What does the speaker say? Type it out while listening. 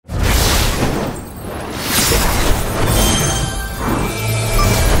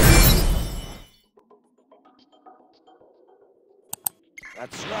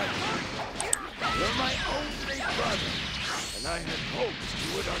and I had hoped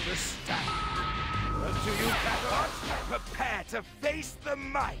you would understand. As to you, Kakarot, prepare to face the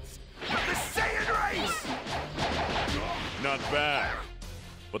might of the Saiyan race! Not bad,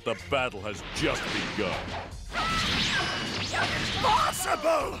 but the battle has just begun.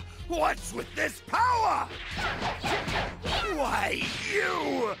 Impossible! What's with this power? Why,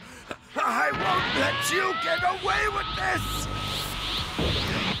 you! I won't let you get away with this!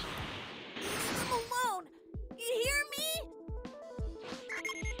 I'm alone! You hear me?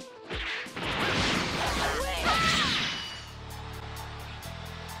 Wait!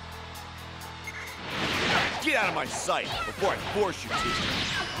 Get out of my sight before I force you to.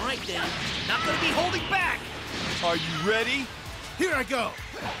 All right then, not gonna be holding back. Are you ready? Here I go!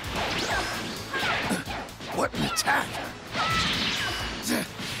 What an attack!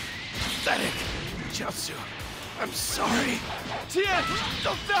 Pathetic! Jutsu, I'm sorry. Tien!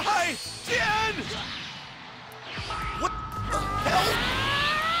 Don't die! Tien! What the hell?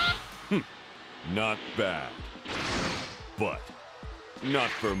 Not bad. But not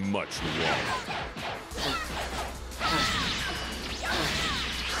for much longer.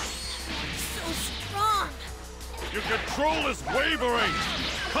 So strong! Your control is wavering!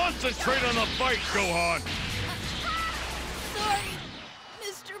 Concentrate on the fight, Gohan! Sorry,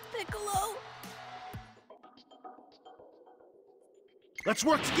 Mr. Piccolo. Let's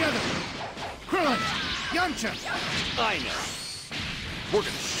work together! Krillin! Yamcha! I know. We're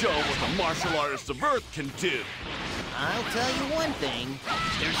gonna show what the martial artists of Earth can do. I'll tell you one thing.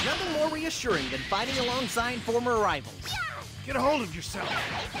 There's nothing more reassuring than fighting alongside former rivals. Get a hold of yourself.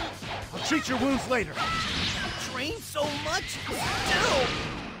 I'll treat your wounds later. Train so much, still.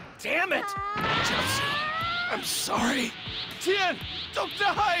 Damn it! Jutsu, I'm sorry. Tien! Don't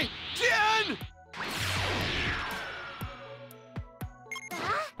die! Tien!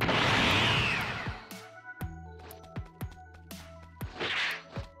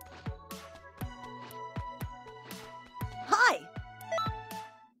 Hi!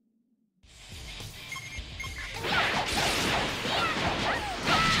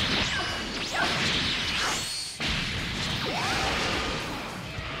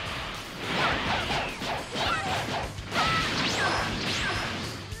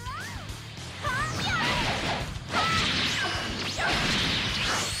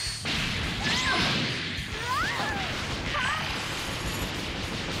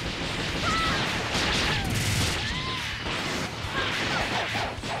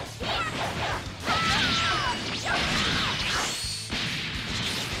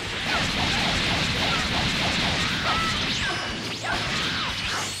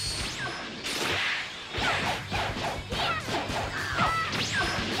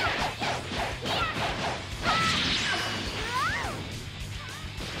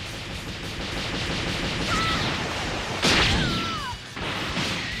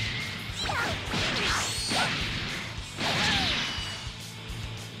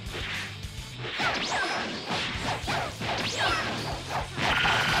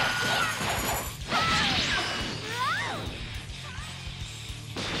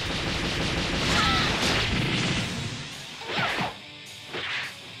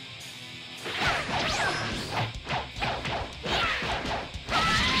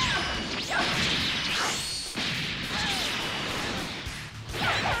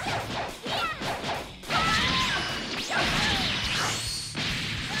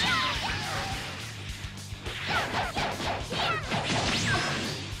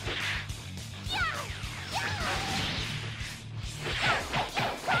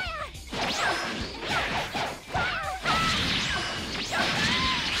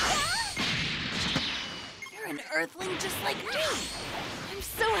 Earthling just like me. I'm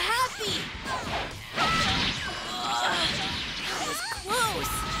so happy. That was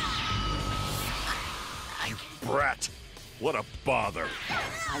close. You brat! What a bother!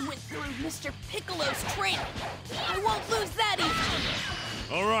 I went through Mr. Piccolo's training. I won't lose that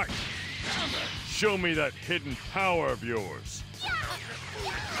either. All right. Show me that hidden power of yours.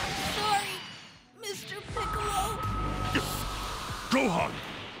 Sorry, Mr. Piccolo. Gohan!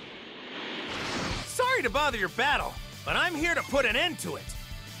 Sorry to bother your battle, but I'm here to put an end to it.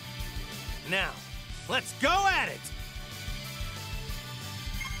 Now, let's go at it!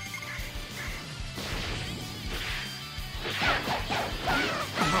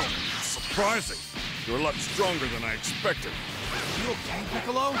 Oh, surprising. You're a lot stronger than I expected. You okay,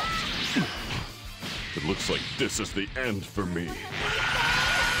 Piccolo? It looks like this is the end for me.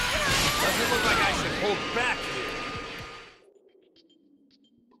 Doesn't look like I should hold back here.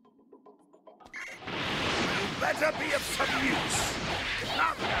 Better be of some use.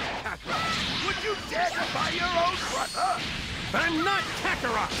 Now, Kakarot, would you dare defy your own brother? I'm not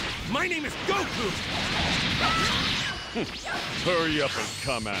Kakarot! My name is Goku! Hurry up and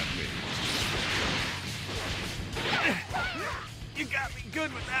come at me. You got me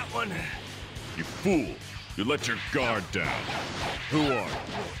good with that one. You fool! You let your guard down. Who are you?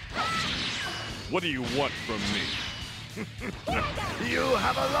 What do you want from me? You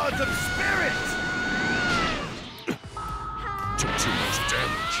have a lot of spirit! Took too much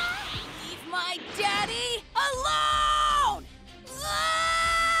damage. Leave my daddy alone!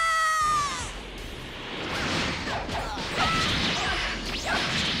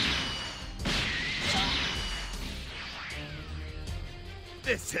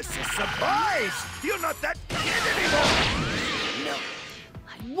 This is a surprise! You're not that kid anymore! No,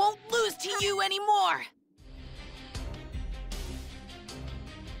 I won't lose to you anymore!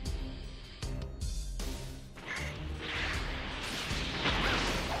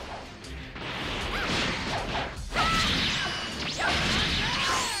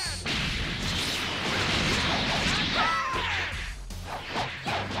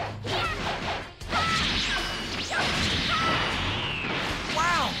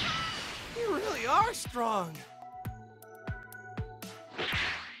 Wow! You really are strong.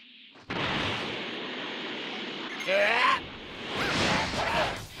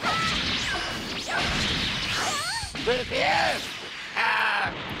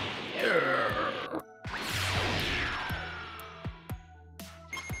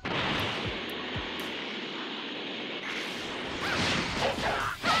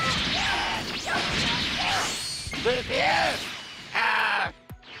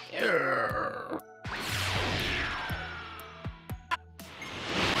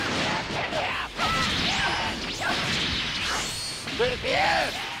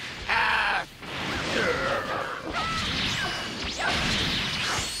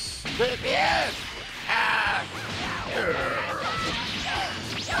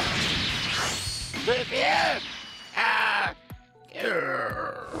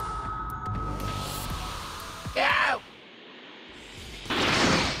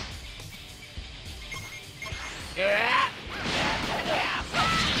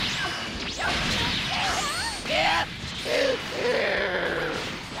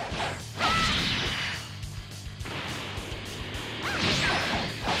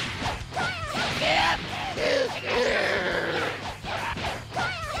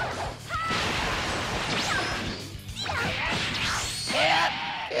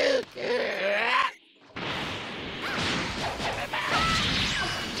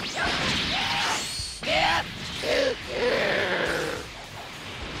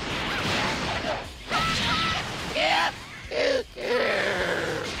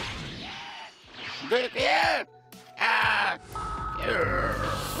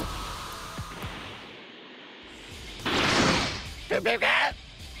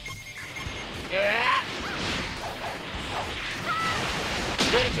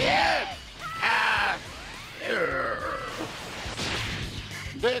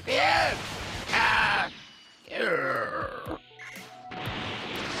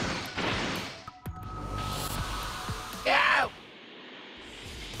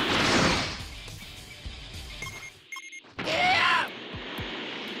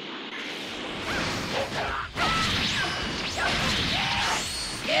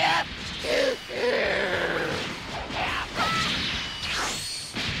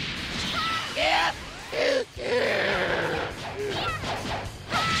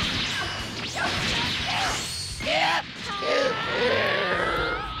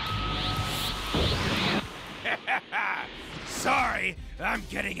 Sorry, I'm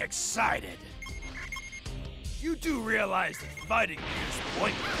getting excited. You do realize that fighting me is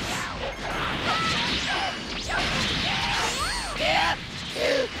pointless.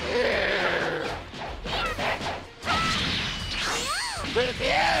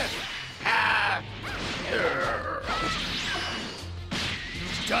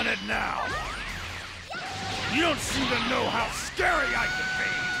 You've done it now. You don't seem to know how scary I can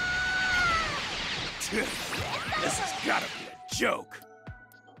be. This has gotta be a joke.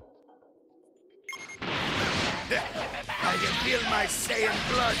 I can feel my Saiyan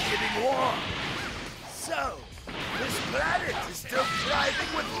blood getting warm. So, this planet is still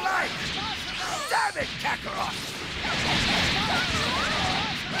thriving with life. Damn it, Kakarot!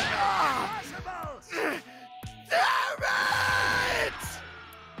 Damn it!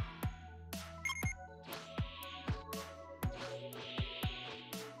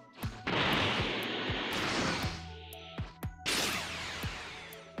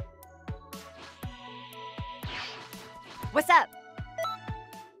 What's up?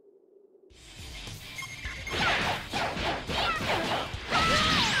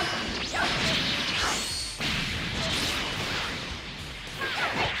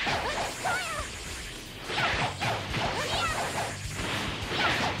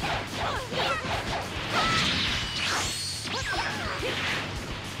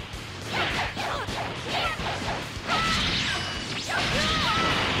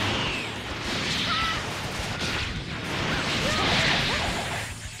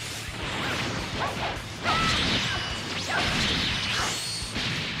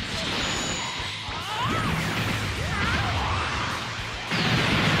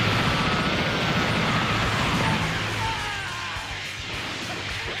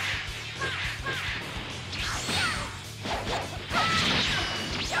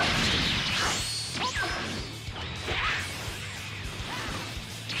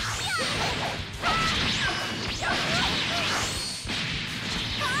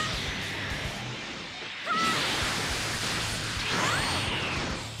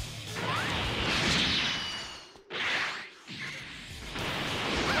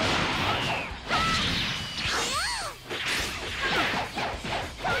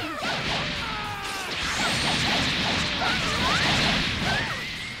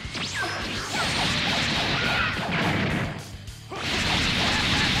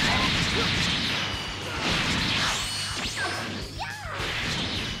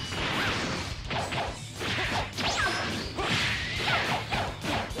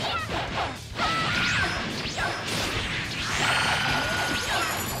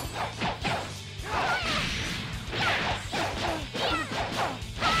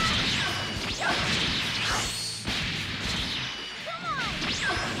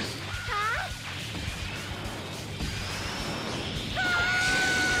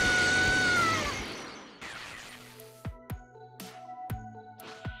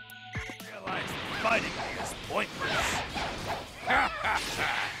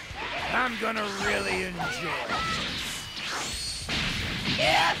 I'm gonna really enjoy this.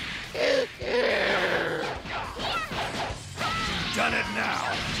 You've done it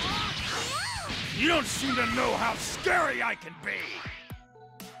now. You don't seem to know how scary I can be.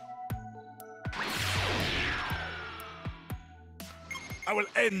 I will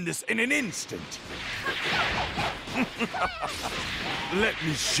end this in an instant. Let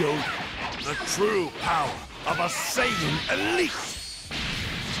me show you the true power of a Saiyan elite.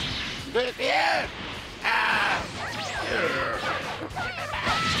 What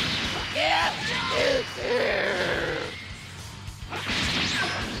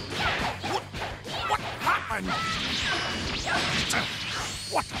happened?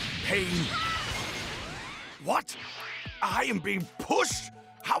 What a pain. What? I am being pushed?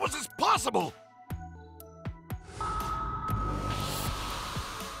 How is this possible?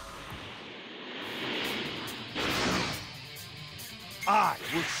 I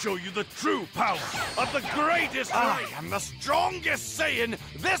will show you the true power of the greatest. I am the strongest Saiyan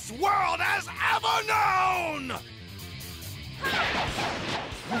this world has ever known!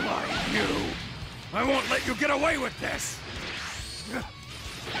 Why, you? I won't let you get away with this!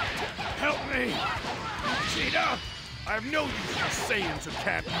 Help me! Cheetah! I have no use for Saiyans who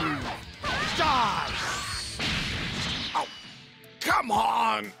can't move. Die! Oh, come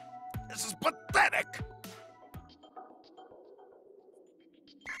on! This is pathetic!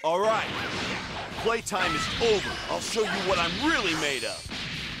 All right. Playtime is over. I'll show you what I'm really made of.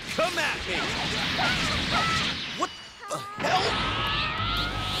 Come at me! What the hell?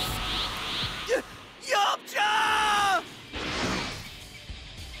 Yamcha!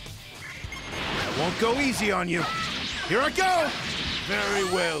 I won't go easy on you. Here I go! Very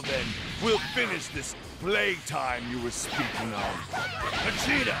well, then. We'll finish this playtime you were speaking of.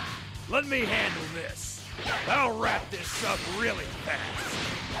 Vegeta, let me handle this. I'll wrap this up really fast.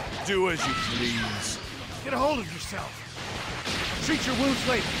 Do as you please. Get a hold of yourself. Treat your wounds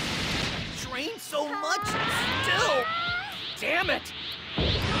later. Train so much, still. Damn it!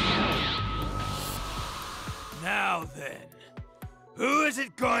 Now then, who is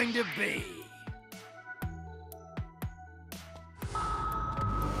it going to be?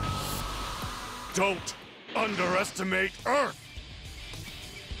 Don't underestimate Earth!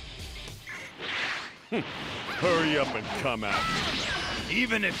 Hurry up and come at me.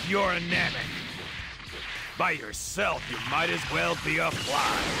 Even if you're a Namek, by yourself you might as well be a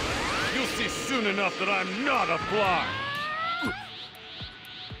fly. You'll see soon enough that I'm not a fly.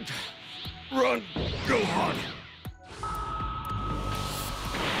 Run, Gohan!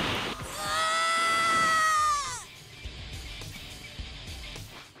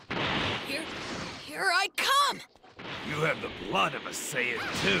 Here I come! You have the blood of a Saiyan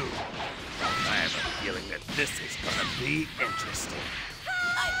too. I have a feeling that this is gonna be interesting.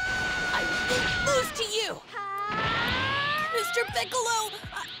 I will lose to you! Mr. Piccolo!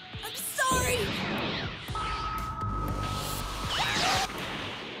 I'm sorry!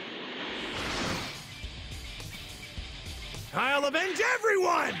 I'll avenge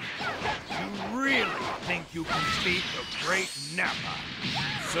everyone! You really think you can beat the great Nappa?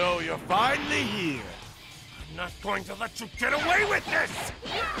 So you're finally here. I'm not going to let you get away with this!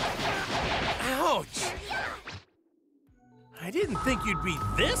 Ouch! I didn't think you'd be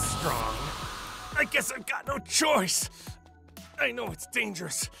this strong. I guess I've got no choice. I know it's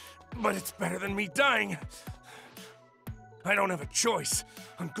dangerous, but it's better than me dying. I don't have a choice.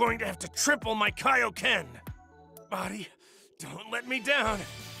 I'm going to have to triple my Kaioken. Body, don't let me down.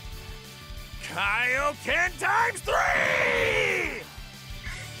 Kaioken times 3!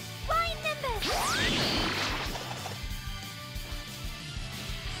 Flying Nimbus!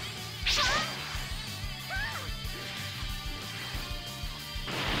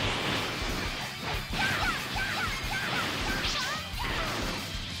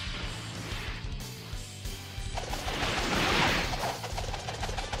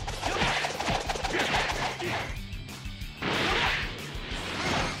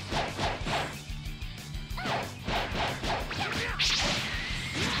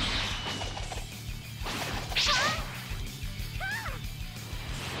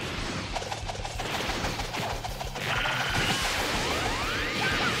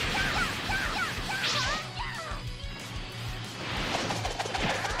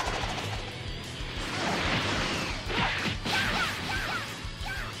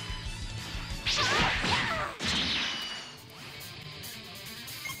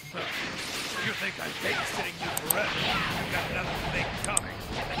 You think I'm babysitting you forever? I've got another thing coming.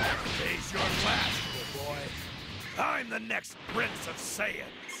 Today's your last, little boy. I'm the next Prince of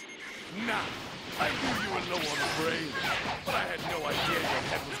Saiyans. Now, I knew you were low on the brain, but I had no idea your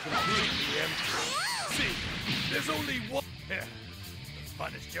head was complete. See, there's only one. The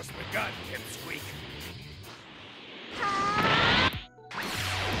fun has just begun, Pipsqueak.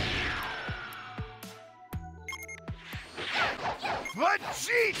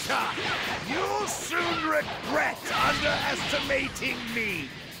 Vegeta! You'll soon regret underestimating me.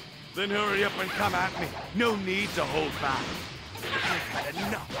 Then hurry up and come at me. No need to hold back. I've had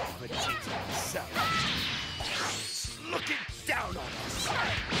enough of Vegeta himself. He's looking down on us.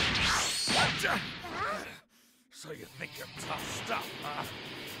 So you think you're tough stuff, huh?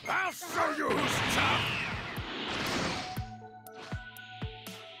 I'll show you who's tough!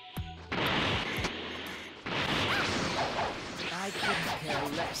 I couldn't care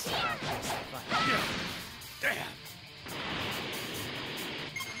less about this fight. Damn!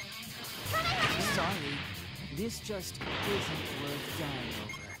 Sorry, this just isn't worth dying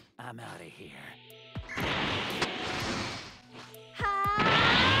over. I'm out of here.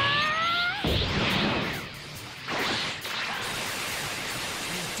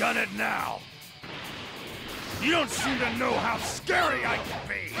 You've done it now! You don't seem to know how scary I can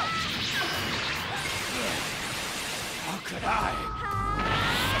be! How could I,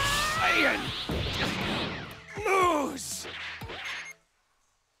 Saiyan, lose?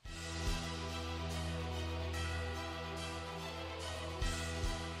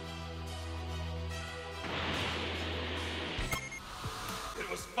 It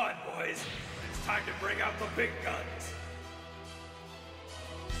was fun, boys. It's time to bring out the big guns.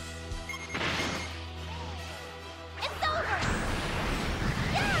 It's over!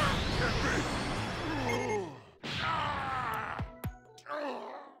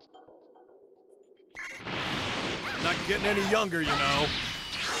 Not getting any younger, you know.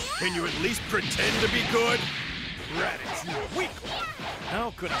 Can you at least pretend to be good? Raditz, you weak one.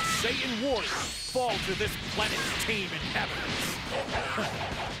 How could a Saiyan warrior fall to this planet's tame inhabitants?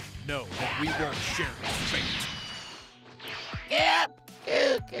 Know that we won't share its fate.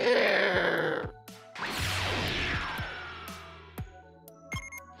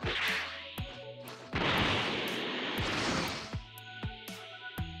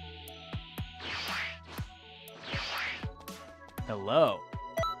 Hello.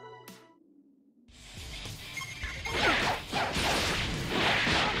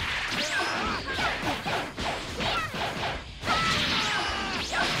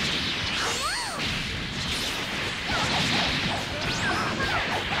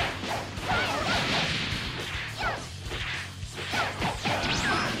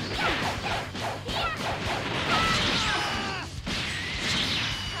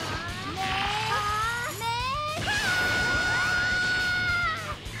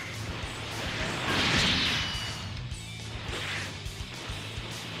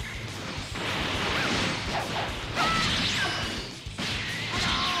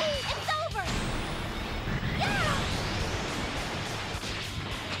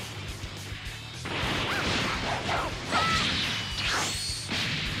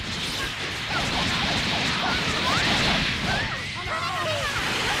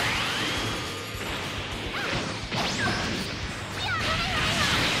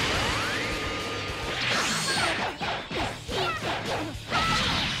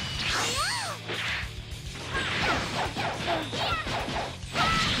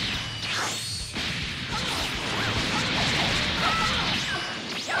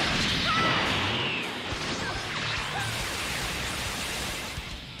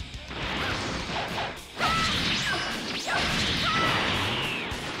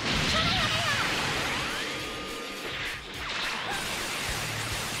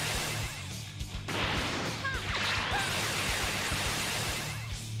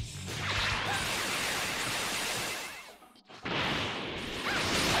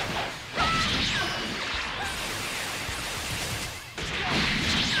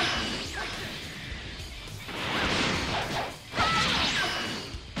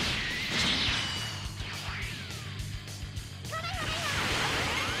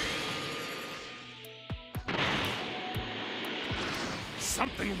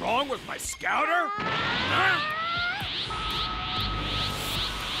 Something wrong with my scouter? Huh?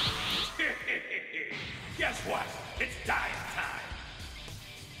 Guess what? It's dying time.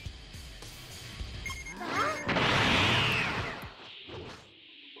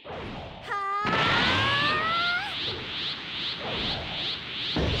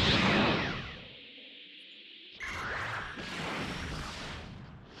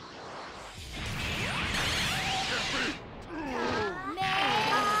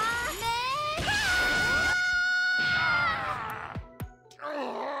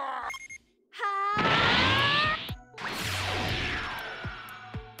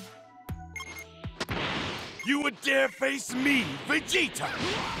 You would dare face me, Vegeta!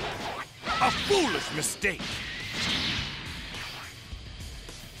 A foolish mistake!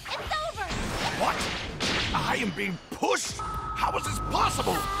 It's over! What? I am being pushed? How is this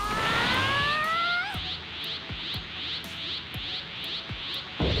possible?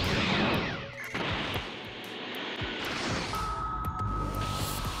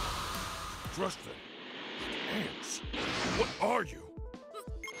 Trust them. Ants. What are you?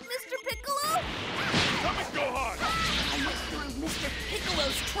 Mr. Piccolo? Come and go hard! I went through Mr.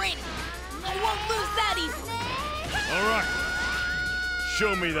 Piccolo's training. I won't lose that easily. All right.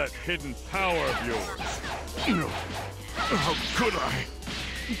 Show me that hidden power of yours. No. How could I?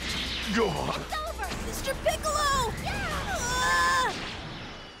 Go on. It's over! Mr. Piccolo!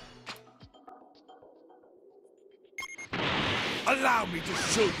 Allow me to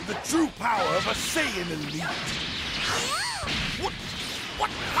show you the true power of a Saiyan elite. What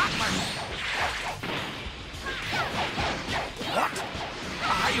happened? What?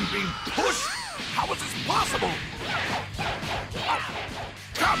 I am being pushed? How is this possible? Oh,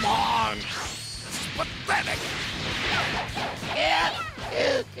 come on! This is pathetic!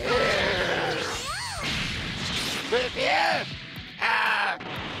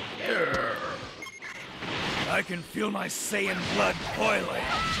 I can feel my Saiyan blood boiling.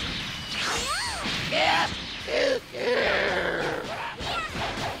 You've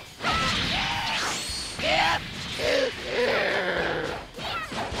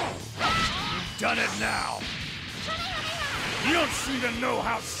done it now. You don't seem to know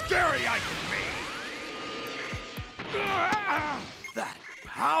how scary I can be. That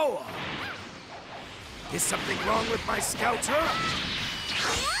power. Is something wrong with my scouter?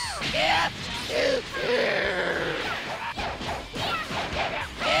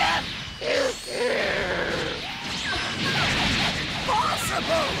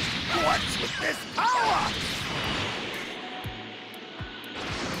 Impossible! What's with this power?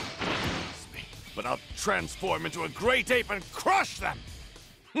 But I'll transform into a great ape and crush them!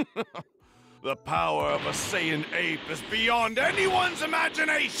 The power of a Saiyan ape is beyond anyone's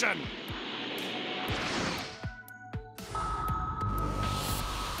imagination!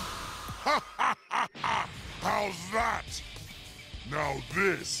 How's that? Now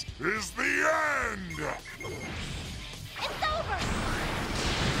this is the end! It's over!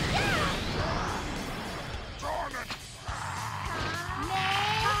 Darn it!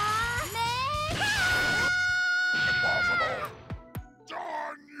 Impossible!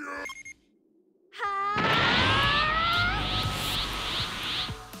 Darn you!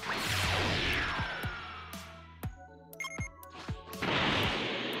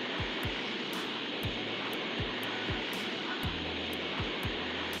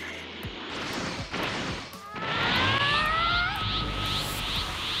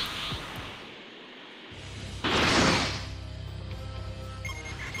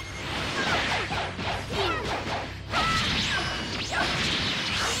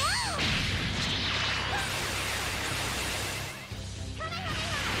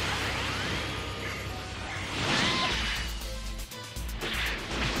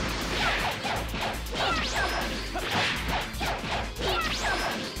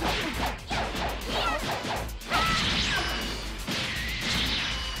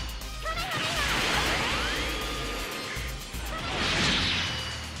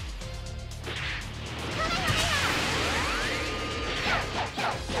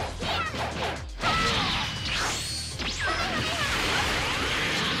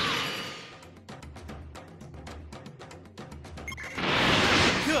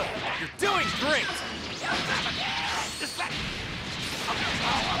 Good! You're doing great!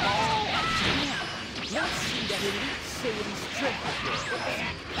 Let's see that elite Saiyan strength of yours.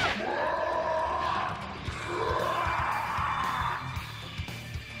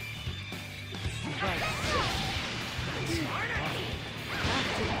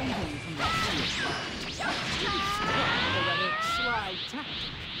 After eating from the tree of life, you struck with a rather sly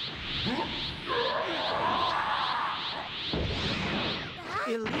tactic.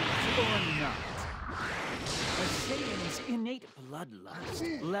 Elite or not, a Saiyan's innate bloodlust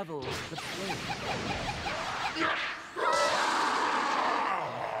levels the playing field.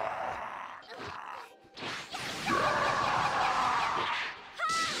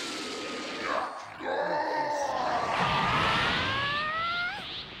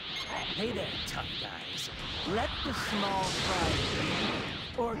 Hey there, tough guys. Let the small fry be.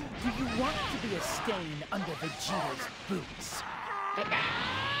 Or do you want to be a stain under Vegeta's boots?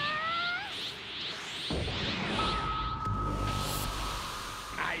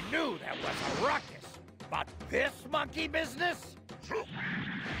 I knew there was a ruckus, but this monkey business?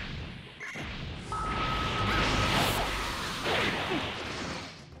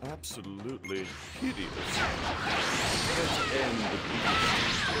 absolutely hideous. Let's end the beast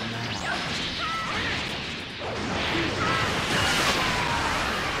now.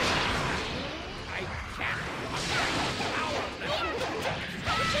 I can't.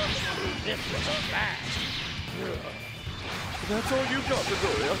 This was bad. That's all you got to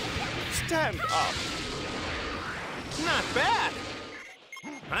do, yeah? Stand up. Not bad.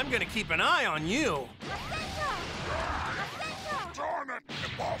 I'm gonna keep an eye on you. Darn it!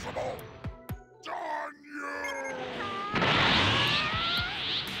 Impossible! Darn you!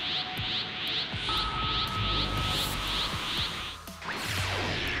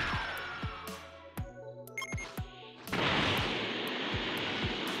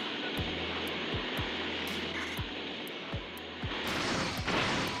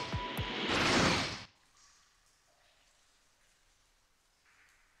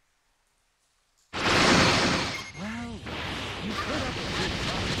 Well, you put up a good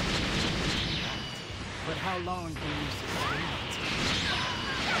fight. But how long can you sustain it?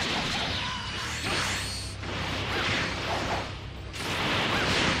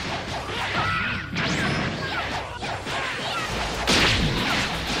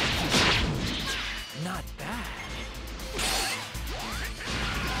 Not bad.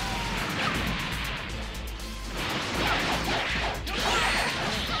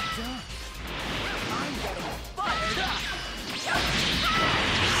 Done. I'm getting fired up.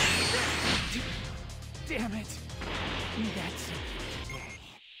 Damn it. That's it.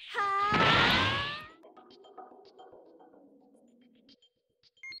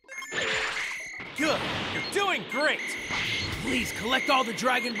 Good. You're doing great. Please collect all the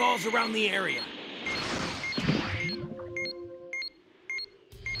Dragon Balls around the area.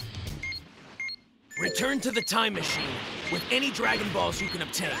 Return to the time machine with any Dragon Balls you can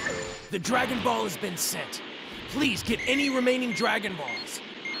obtain. The Dragon Ball has been sent. Please get any remaining Dragon Balls.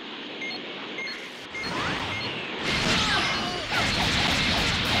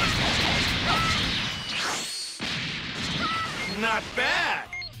 Not bad.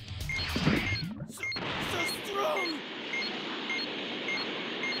 So strong.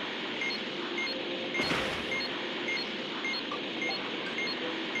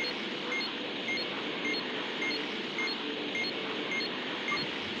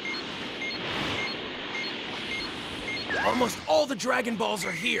 Almost all the Dragon Balls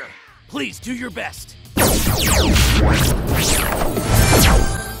are here. Please do your best.